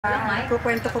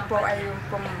Kukwento ko po ay yung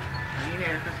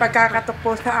pagkakatok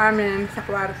po sa amin sa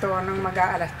kwarto ng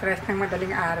mag-aalas 3 ng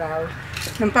madaling araw.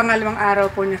 Nung pangalawang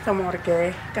araw po niya sa morgue,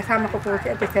 kasama ko po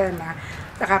si Ate Sena,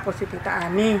 saka po si Tita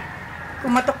Ani.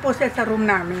 Kumatok po siya sa room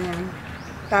namin.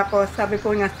 Tapos sabi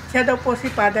po niya, siya daw po si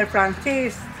Father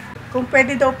Francis. Kung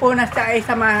pwede daw po na siya ay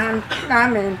samahan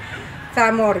namin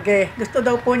sa morgue. Gusto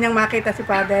daw po niyang makita si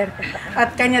Father.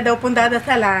 At kanya daw po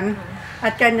dadasalan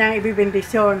at kanyang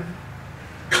ibibindisyon.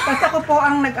 Tapos ako po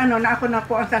ang na ako na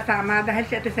po ang sasama dahil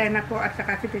si Ate Sena po at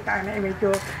saka si Tita Ana ay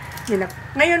medyo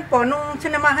Ngayon po, nung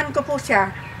sinamahan ko po siya,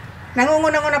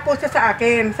 nangunguna-nguna po siya sa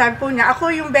akin. Sabi po niya,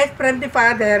 ako yung best friend ni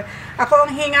Father, ako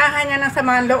ang hingahan niya ng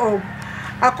samahan loob,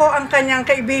 ako ang kanyang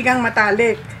kaibigang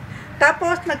matalik.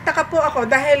 Tapos nagtaka po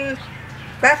ako dahil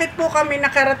bakit po kami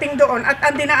nakarating doon at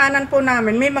ang dinaanan po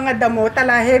namin, may mga damo,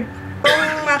 talahib.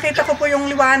 Kung makita ko po yung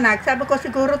liwanag, sabi ko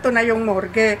siguro to na yung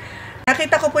morgue.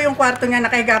 Nakita ko po yung kwarto niya,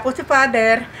 nakahiga po si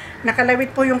Father,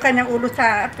 nakalawit po yung kanyang ulo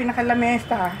sa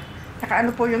pinakalamesa, saka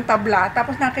ano po yung tabla,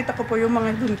 tapos nakita ko po yung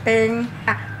mga gunting.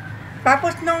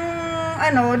 Tapos nung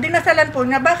dinasalan po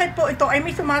niya, bakit po ito ay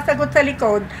may sumasagot sa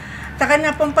likod sa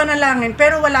kanya pong panalangin,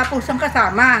 pero wala po siyang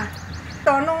kasama.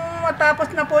 So nung matapos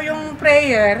na po yung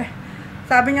prayer,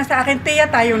 sabi niya sa akin, Tia,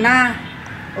 tayo na.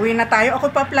 Uwi na tayo,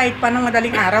 ako pa flight pa ng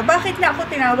madaling araw. Bakit niya ako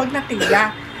tinawag na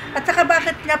Tia? At saka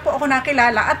bakit niya po ako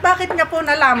nakilala at bakit niya po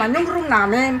nalaman yung room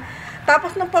namin.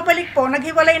 Tapos nung pabalik po,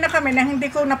 naghiwalay na kami na hindi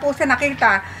ko na po siya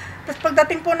nakita. Tapos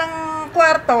pagdating po ng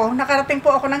kwarto, nakarating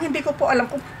po ako nang hindi ko po alam.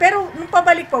 Pero nung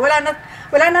pabalik po, wala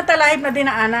na talahib na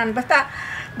dinaanan. Basta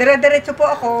dire-diretso po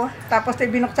ako, tapos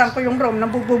binuksan ko yung room, nang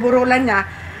bububurulan niya.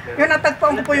 Yun,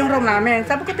 natagpuan ko po yung room namin.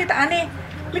 Sabi ko, Tita Ani,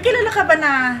 may kilala ka ba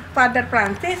na Father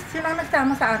Francis? Yun ang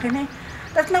nagsama sa akin eh.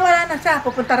 Tapos nawala na siya,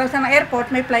 pupunta raw siya ng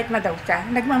airport, may flight na daw siya,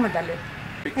 nagmamadali.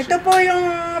 Ito po yung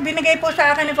binigay po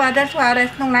sa akin ni Father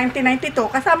Suarez noong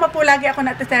 1992. Kasama po lagi ako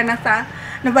na Ate Sena sa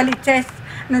Novaliches.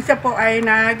 Nung siya po ay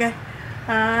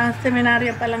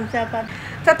seminaryo pa lang siya.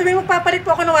 Sa tuwing magpapalit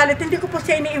po ako ng wallet, hindi ko po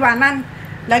siya iniiwanan.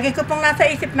 Lagi ko pong nasa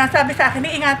isip na sabi sa akin,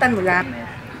 iingatan mo lang.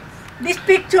 This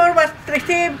picture was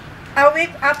received a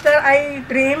week after I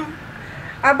dreamed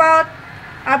about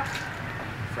a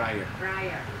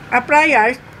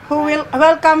friar who will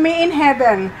welcome me in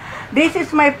heaven. This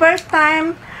is my first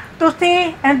time to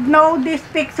see and know this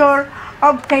picture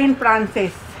of Saint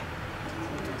Francis.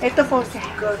 Ito po siya.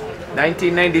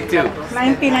 1992.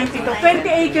 1992.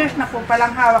 28 years na po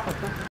palang hawak ko to.